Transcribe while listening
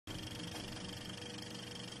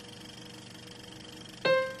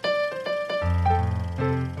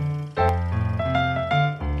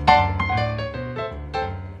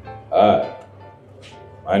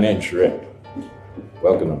My name's Rick.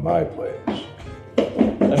 Welcome to my place.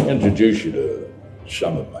 Let me introduce you to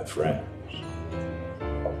some of my friends.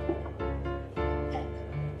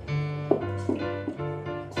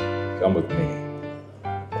 Come with me.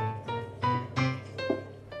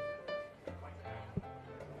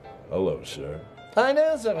 Hello, sir. I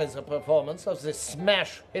know there is a performance of the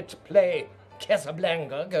smash hit play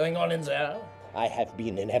Casablanca going on in there. I have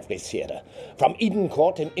been in every theatre, from Eden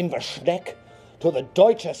Court in Inverschneck to the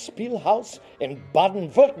Deutsche Spielhaus in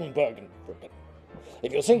Baden-Württemberg.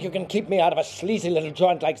 If you think you can keep me out of a sleazy little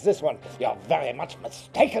joint like this one, you're very much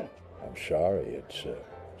mistaken. I'm sorry, it's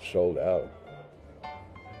sold out.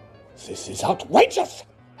 This is outrageous!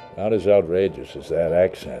 Not as outrageous as that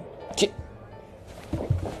accent.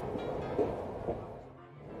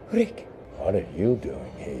 Rick. What are you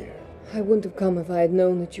doing here? I wouldn't have come if I had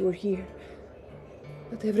known that you were here.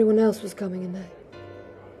 But everyone else was coming, and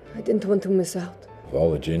I didn't want to miss out. With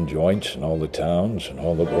all the gin joints and all the towns and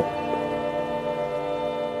all the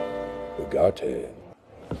Bogart.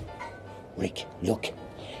 Rick, look.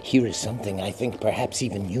 Here is something I think perhaps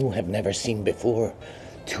even you have never seen before.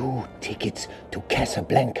 2 tickets to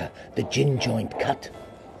Casablanca, the gin joint cut.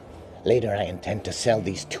 Later I intend to sell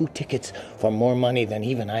these 2 tickets for more money than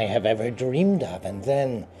even I have ever dreamed of, and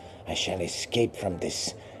then I shall escape from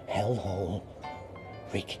this hellhole.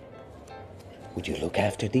 Rick, would you look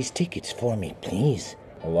after these tickets for me, please?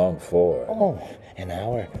 How long for? Oh, an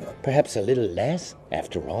hour. Perhaps a little less.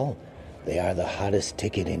 After all, they are the hottest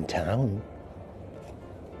ticket in town.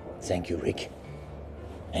 Thank you, Rick.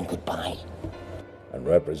 And goodbye. And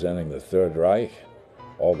representing the Third Reich,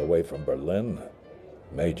 all the way from Berlin,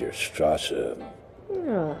 Major Strasse.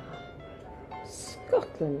 Ah,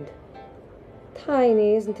 Scotland.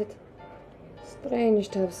 Tiny, isn't it? Strange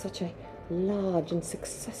to have such a large and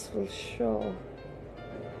successful show.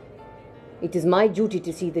 It is my duty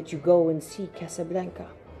to see that you go and see Casablanca.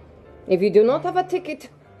 If you do not have a ticket,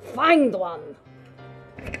 find one.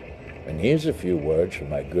 And here's a few words from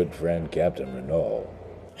my good friend Captain Renault.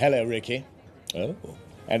 Hello, Ricky. Oh,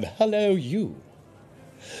 and hello, you.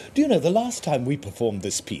 Do you know, the last time we performed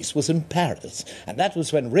this piece was in Paris, and that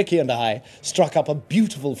was when Ricky and I struck up a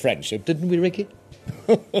beautiful friendship, didn't we, Ricky?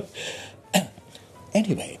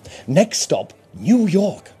 Anyway, next stop, New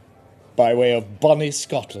York, by way of bonny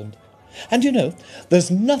Scotland. And you know, there's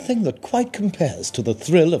nothing that quite compares to the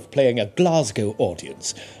thrill of playing a Glasgow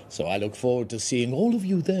audience, so I look forward to seeing all of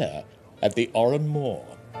you there at the Òran Mór.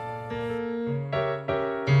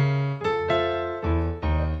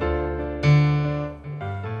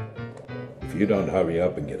 If you don't hurry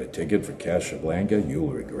up and get a ticket for Casablanca, you'll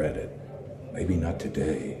regret it. Maybe not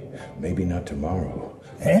today, maybe not tomorrow.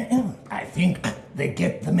 I think they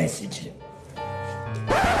get the message.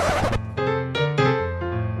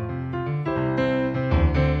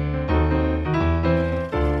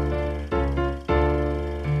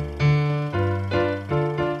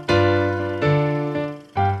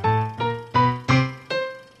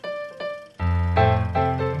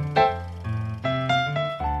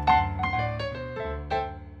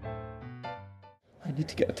 I need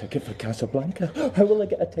to get a ticket for Casablanca. How will I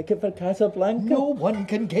get a ticket for Casablanca? No one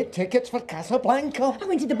can get tickets for Casablanca. I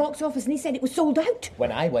went to the box office and he said it was sold out.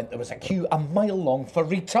 When I went, there was a queue a mile long for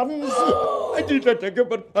returns. I need a ticket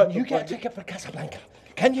for Casablanca. You get a ticket for Casablanca.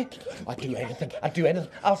 Can you? I'll do anything.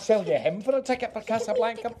 I'll sell you him for a ticket for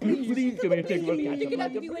Casablanca. Please give me a ticket for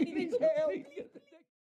Casablanca. Please.